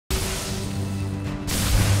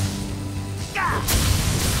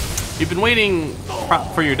You've been waiting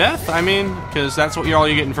for your death? I mean, because that's what all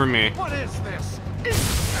you're getting from me. What is this?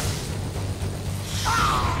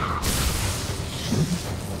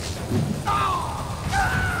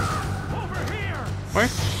 Over here! Where?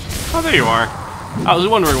 Oh, there you are. I was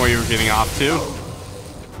wondering where you were getting off to.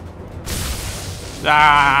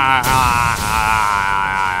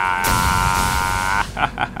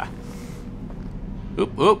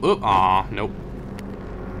 Oop, oop, oop. Aw, nope.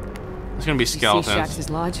 It's gonna be skeletons. Shax's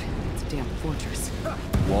lodge? It's a damn fortress.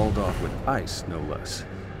 Walled off with ice, no less.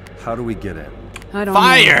 How do we get in? I don't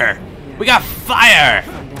Fire! know. We got fire!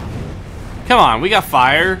 Find out. Come on, we got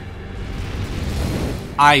fire.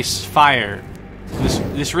 Ice, fire.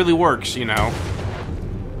 This really works, you know.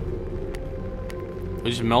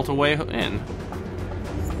 We just melt away in.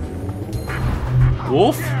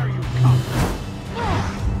 Wolf?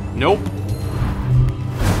 Nope.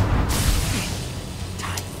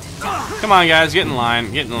 Come on, guys, get in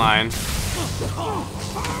line. Get in line.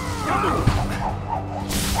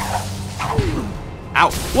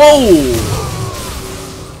 Ow! Whoa!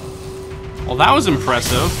 Well, that was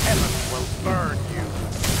impressive.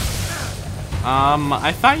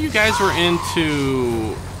 I thought you guys were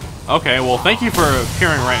into... Okay, well, thank you for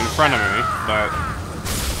appearing right in front of me, but...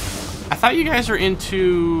 I thought you guys were into...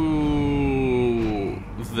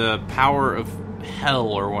 the power of hell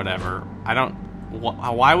or whatever. I don't...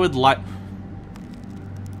 Why would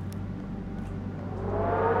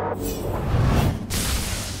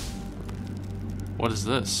What is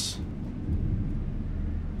this?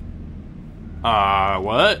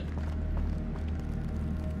 What?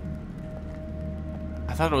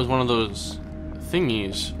 I thought it was one of those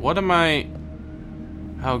thingies. What am I...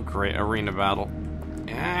 Oh, great. Arena battle.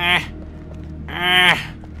 Ha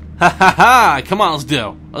ha ha! Come on, let's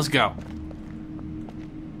do. Let's go.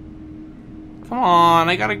 Come on,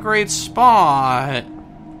 I got a great spot.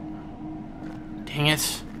 Dang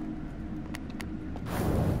it.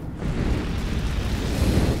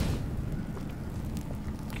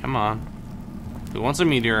 Come on. Who wants a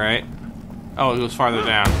meteorite? Oh, it goes farther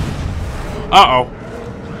down. Uh-oh.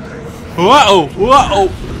 Uh-oh. Uh-oh.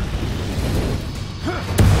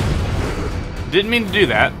 Didn't mean to do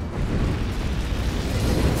that.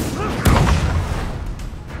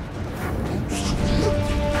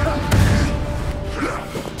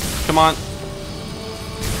 Come on.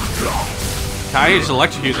 Can I just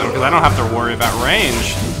electrocute them? Because I don't have to worry about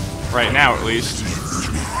range. Right now, at least.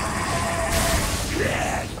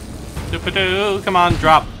 Come on,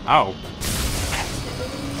 drop. Oh.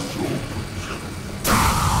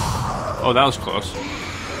 Oh, that was close.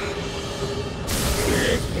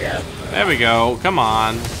 There we go. Come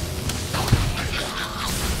on.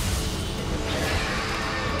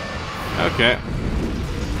 Okay.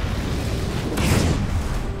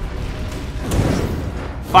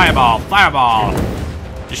 Fireball, fireball.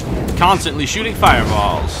 Just constantly shooting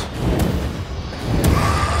fireballs.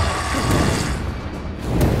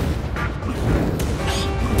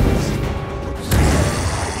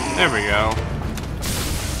 There we go.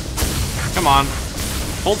 Come on.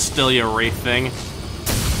 Hold still, you wraith thing.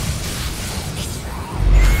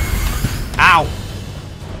 Ow!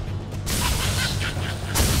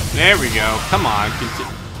 There we go. Come on.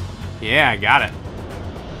 Yeah, I got it.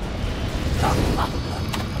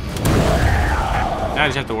 Now I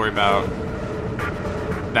just have to worry about...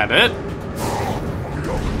 That it?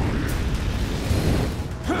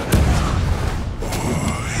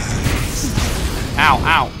 Ow,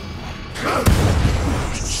 ow.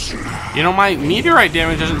 You know, my meteorite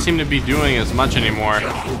damage doesn't seem to be doing as much anymore.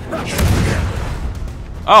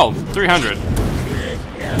 Oh, 300.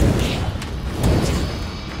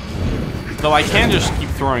 Though I can just keep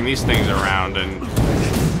throwing these things around and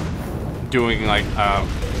doing, like,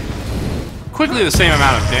 quickly the same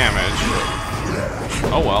amount of damage.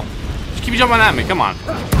 Oh, well. Just keep jumping at me, come on.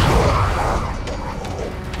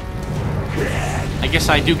 I guess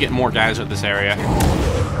I do get more guys with this area.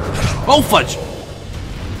 Oh, fudge!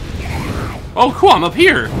 Oh, cool, I'm up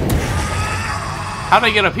here. How'd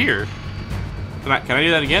I get up here? Can I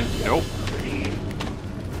do that again? Nope.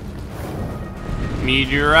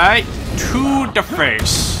 Meteorite to the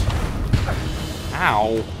face.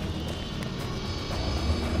 Ow.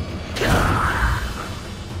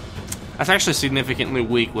 That's actually significantly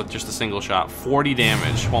weak with just a single shot. 40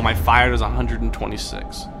 damage, while my fire does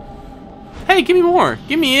 126. Hey, give me more.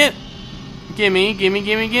 Give me it. Gimme, gimme,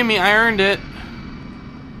 gimme, gimme. I earned it.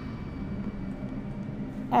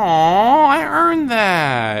 Aww, I earned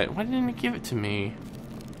that. Why didn't it give it to me?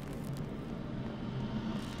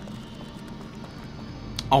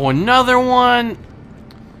 Oh, another one?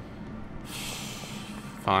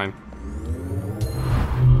 Fine.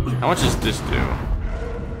 How much does this do?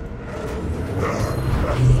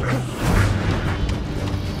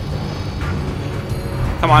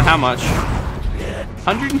 Come on, how much?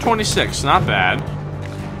 126, not bad.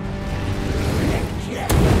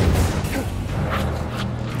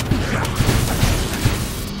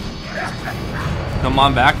 Come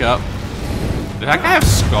on, back up. Did that guy have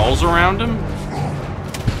skulls around him?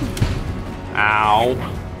 Ow.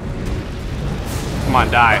 Come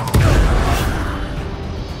on, die.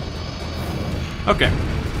 Okay.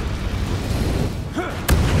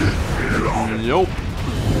 Nope.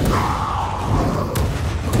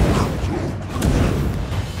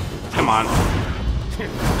 Come on.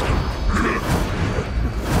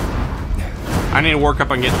 I need to work up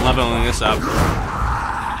on getting leveling this up.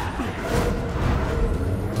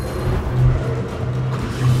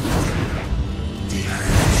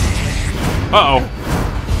 Uh-oh.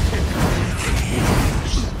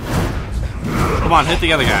 Come on, hit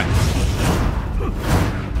the other guy.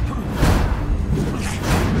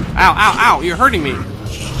 Ow, ow, ow, you're hurting me.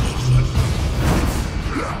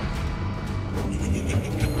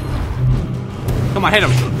 Come on, hit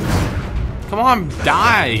him. Come on,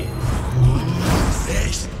 die.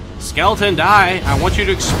 Skeleton, die. I want you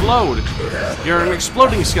to explode. You're an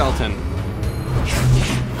exploding skeleton.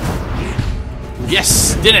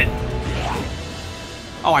 Yes, did it.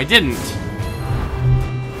 Oh, I didn't.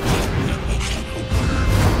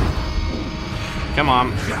 Come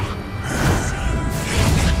on.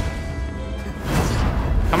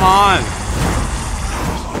 Come on.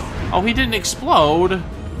 Oh, he didn't explode.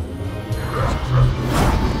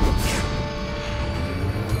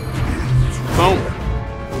 Boom.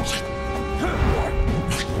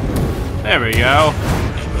 There we go.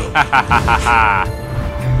 Ha ha ha ha ha.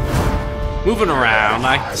 Moving around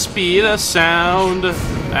like the speed of sound.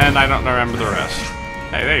 And I don't remember the rest.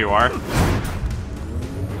 Hey, there you are.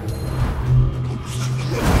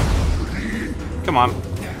 Come on.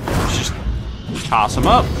 Let's just toss him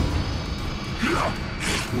up.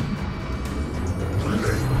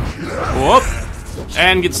 Whoop.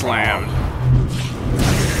 And get slammed.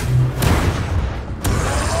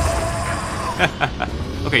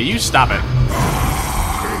 Okay, you stop it.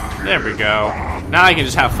 There we go. Now I can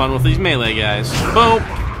just have fun with these melee guys. Boom.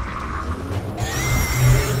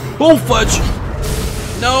 Oh, fudge!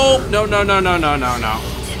 No, no, no, no, no, no, no, no.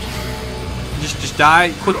 Just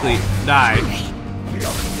die quickly. Die.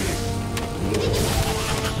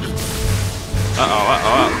 Uh-oh,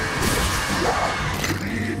 uh-oh.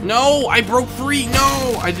 No, I broke free.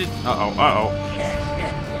 No, I did. Uh-oh, uh-oh.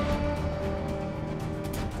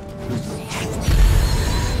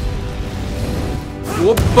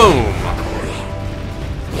 Whoop, boom.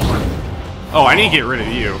 Oh, I need to get rid of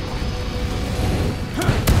you.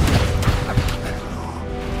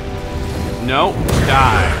 No,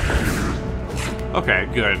 die. Okay,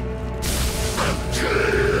 good.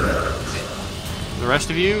 The rest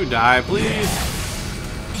of you, die, please.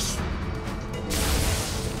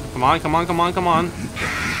 Come on, come on, come on, come on.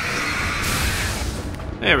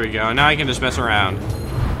 There we go. Now I can just mess around.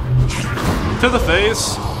 To the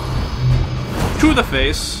face. To the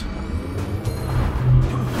face.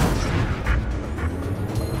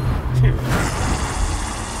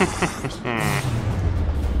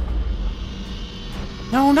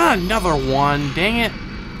 No, not another one. Dang it.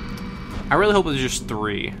 I really hope it's just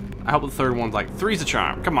 3. I hope the third one's like, 3's a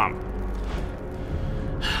charm. Come on.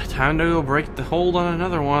 Time to go break the hold on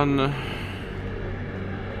another one.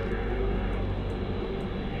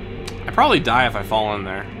 I probably die if I fall in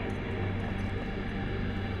there.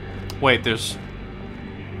 Wait, there's...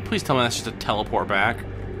 Please tell me that's just a teleport back.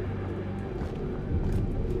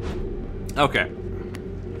 Okay.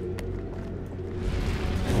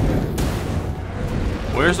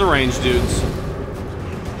 Where's the range dudes?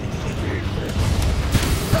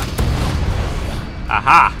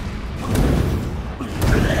 Aha!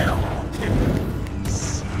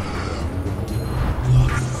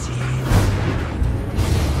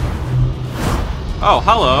 Oh,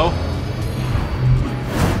 hello.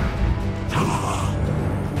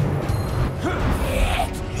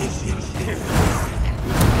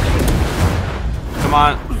 Come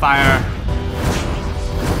on, fire.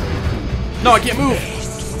 No, I can't move.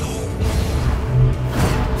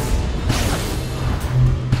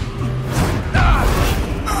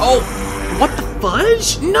 Oh, what the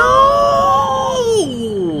fudge? No!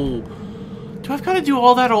 Do I've got to do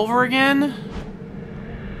all that over again?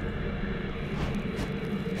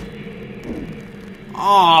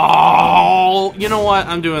 Oh, you know what?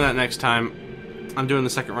 I'm doing that next time. I'm doing the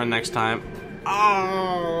second run next time.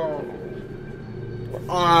 Oh,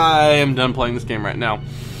 I am done playing this game right now.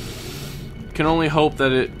 Can only hope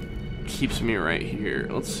that it keeps me right here.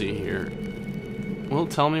 Let's see here. Well,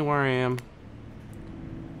 tell me where I am.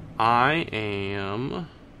 I am...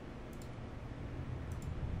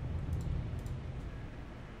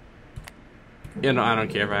 You know, I don't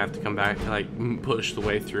care if I have to come back and, like, push the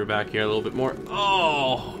way through back here a little bit more.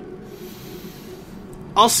 Oh!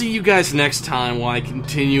 I'll see you guys next time while I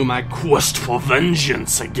continue my quest for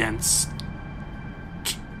vengeance against...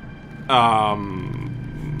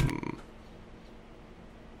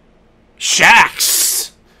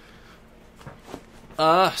 Shax!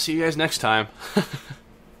 See you guys next time.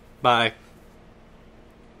 Bye.